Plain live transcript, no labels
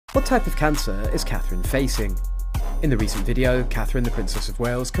What type of cancer is Catherine facing? In the recent video, Catherine, the Princess of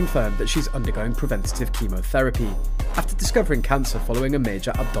Wales, confirmed that she's undergoing preventative chemotherapy after discovering cancer following a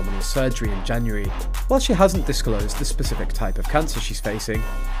major abdominal surgery in January. While she hasn't disclosed the specific type of cancer she's facing,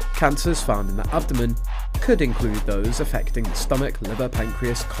 cancers found in the abdomen could include those affecting the stomach, liver,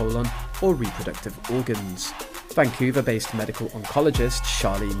 pancreas, colon, or reproductive organs. Vancouver-based medical oncologist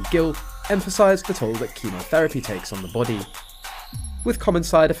Charlene Gill emphasised the toll that chemotherapy takes on the body, with common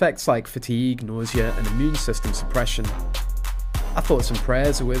side effects like fatigue, nausea, and immune system suppression. Our thoughts and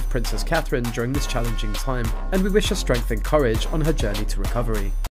prayers are with Princess Catherine during this challenging time, and we wish her strength and courage on her journey to recovery.